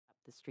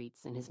the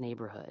streets in his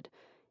neighborhood.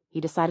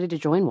 He decided to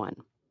join one.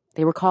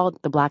 They were called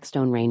the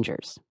Blackstone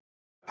Rangers.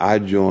 I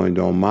joined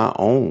on my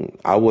own.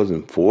 I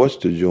wasn't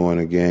forced to join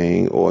a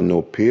gang or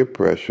no peer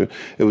pressure.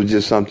 It was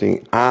just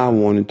something I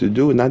wanted to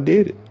do, and I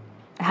did it.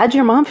 How'd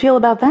your mom feel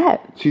about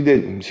that? She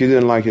didn't. She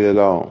didn't like it at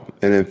all.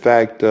 And in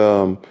fact,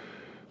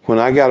 when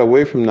I got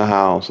away from the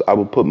house, I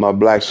would put my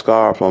black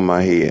scarf on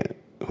my head,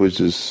 which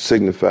is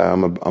signify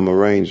I'm a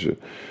ranger.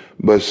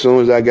 But as soon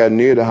as I got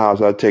near the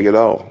house, I'd take it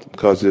off.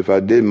 Because if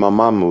I didn't, my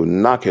mama would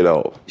knock it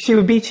off. She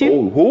would beat you?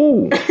 Oh,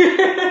 who?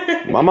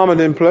 My mama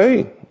didn't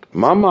play.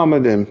 My mama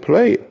didn't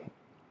play.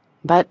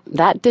 But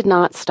that did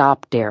not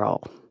stop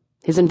Darrell.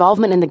 His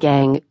involvement in the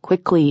gang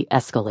quickly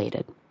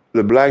escalated.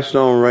 The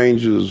Blackstone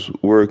Rangers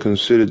were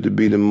considered to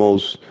be the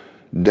most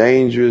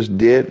dangerous,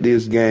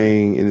 deadliest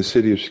gang in the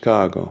city of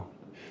Chicago.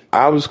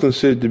 I was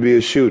considered to be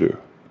a shooter.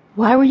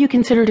 Why were you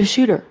considered a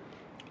shooter?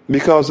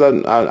 Because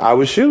I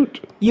would shoot.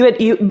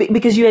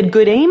 Because you had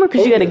good aim or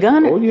because you had a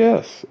gun? Oh,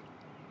 yes.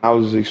 I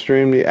was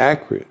extremely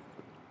accurate.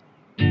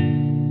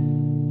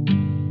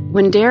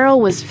 When Darrell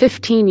was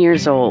 15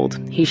 years old,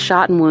 he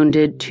shot and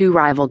wounded 2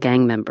 rival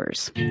gang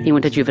members. He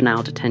went to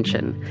juvenile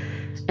detention.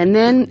 And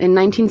then, in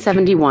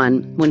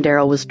 1971, when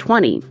Darrell was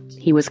 20,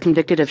 he was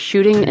convicted of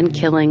shooting and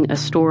killing a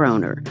store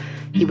owner.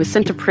 He was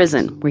sent to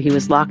prison, where he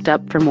was locked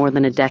up for more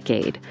than a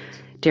decade.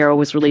 Darrell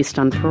was released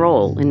on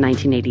parole in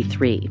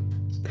 1983.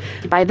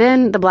 By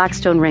then, the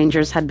Blackstone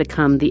Rangers had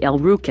become the El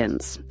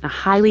Rukins, a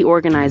highly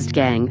organized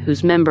gang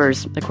whose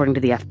members, according to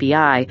the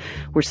FBI,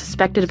 were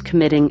suspected of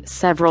committing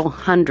several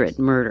hundred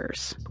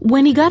murders.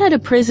 When he got out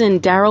of prison,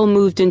 Darrell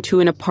moved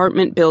into an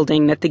apartment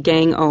building that the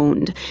gang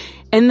owned.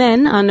 And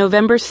then, on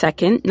November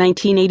 2nd,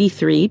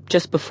 1983,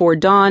 just before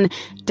dawn,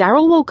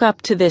 Darrell woke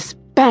up to this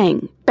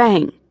bang,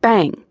 bang,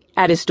 bang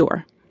at his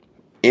door.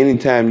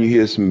 Anytime you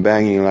hear some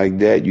banging like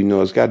that, you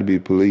know it's got to be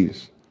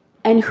police.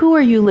 And who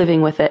are you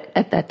living with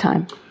at that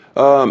time?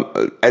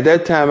 At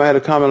that time, I had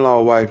a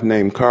common-law wife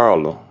named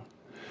Carla.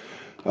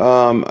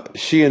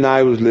 She and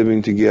I was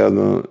living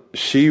together.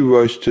 She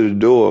rushed to the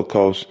door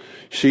because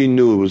she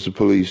knew it was the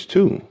police,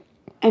 too.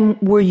 And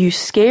were you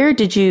scared?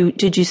 Did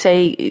you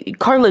say,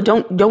 Carla,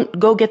 don't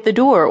go get the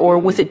door? Or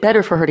was it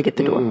better for her to get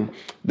the door?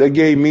 They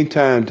gave me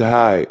time to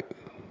hide.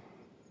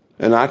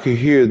 And I could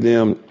hear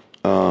them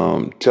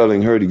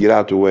telling her to get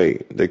out the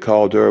way. They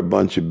called her a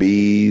bunch of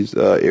bees,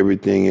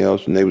 everything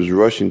else, and they was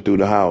rushing through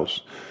the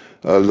house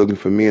looking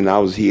for me, and I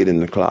was hid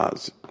in the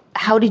closet.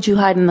 How did you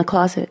hide in the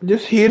closet?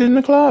 Just hid in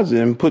the closet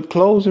and put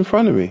clothes in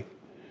front of me.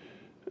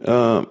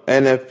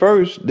 And at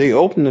first, they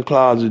opened the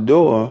closet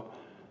door,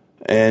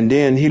 and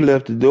then he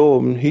left the door,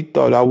 and he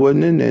thought I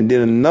wasn't in there. And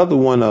then another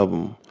one of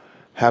them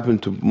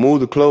happened to move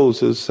the clothes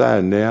to the side,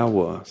 and there I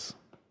was.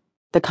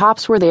 The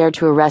cops were there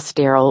to arrest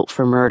Darrell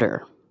for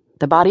murder.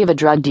 The body of a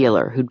drug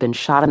dealer who'd been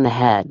shot in the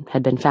head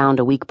had been found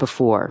a week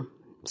before.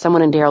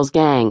 Someone in Darrell's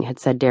gang had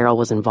said Darrell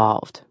was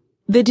involved.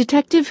 The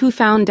detective who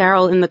found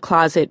Darrell in the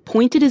closet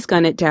pointed his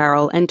gun at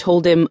Darrell and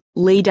told him,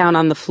 lay down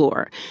on the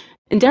floor.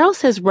 And Darrell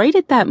says right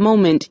at that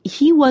moment,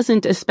 he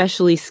wasn't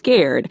especially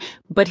scared,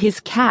 but his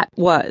cat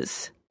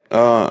was.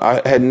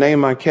 I had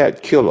named my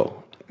cat Killer,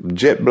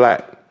 jet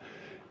black.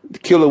 The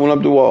killer went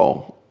up the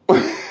wall.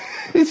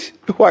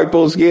 The white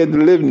folks scared to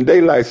live in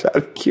daylight, so I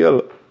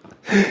Killer.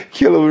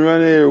 Killer would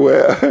run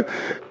everywhere.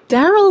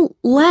 Darrell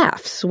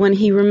laughs when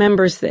he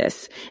remembers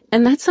this,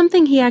 and that's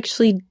something he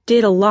actually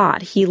did a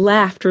lot. He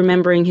laughed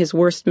remembering his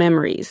worst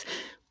memories.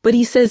 But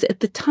he says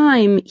at the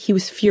time, he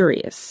was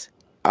furious.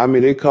 I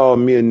mean, they called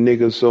me a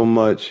nigger so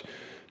much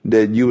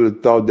that you would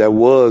have thought that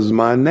was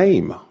my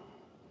name.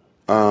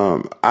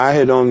 I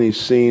had only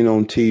seen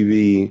on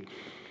TV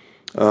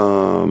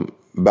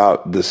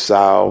about the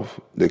South,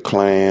 the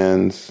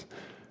Klans,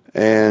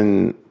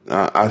 and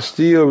I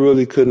still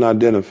really couldn't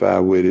identify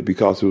with it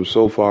because it was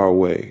so far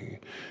away.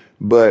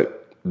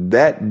 But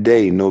that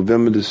day,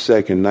 November the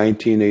 2nd,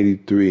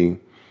 1983,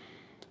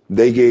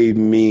 they gave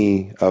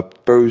me a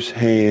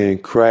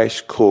first-hand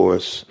crash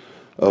course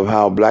of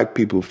how black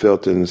people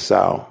felt in the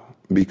South.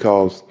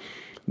 Because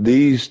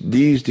these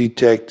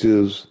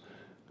detectives,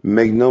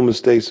 make no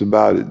mistakes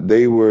about it,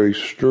 they were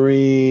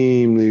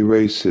extremely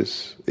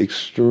racist.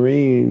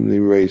 Extremely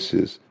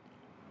racist.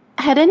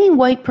 Had any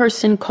white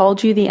person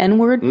called you the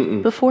N-word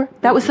before?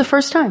 That was the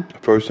first time?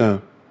 First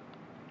time.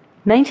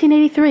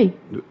 1983.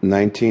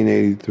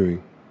 1983.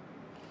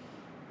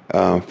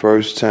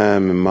 First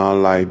time in my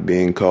life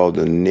being called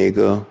a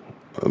nigger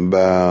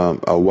by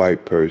a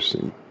white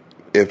person.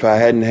 If I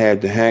hadn't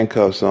had the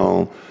handcuffs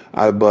on,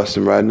 I'd bust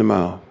him right in the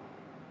mouth.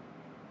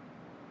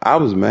 I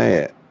was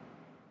mad.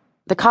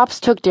 The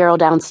cops took Darrell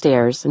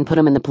downstairs and put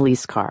him in the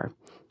police car.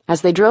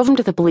 As they drove him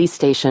to the police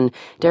station,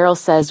 Darrell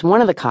says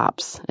one of the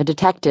cops, a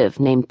detective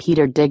named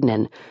Peter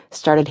Dignan,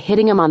 started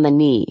hitting him on the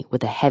knee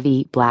with a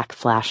heavy black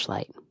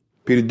flashlight.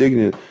 Peter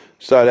Dignan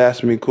started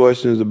asking me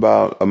questions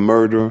about a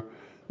murder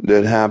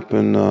that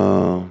happened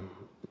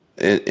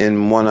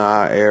in one of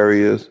our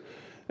areas.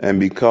 And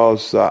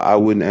because I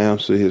wouldn't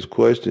answer his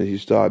questions, he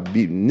started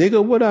beating.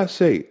 Nigga, what'd I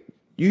say?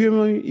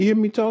 You hear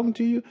me talking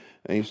to you?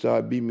 And he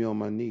started beating me on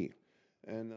my knee. And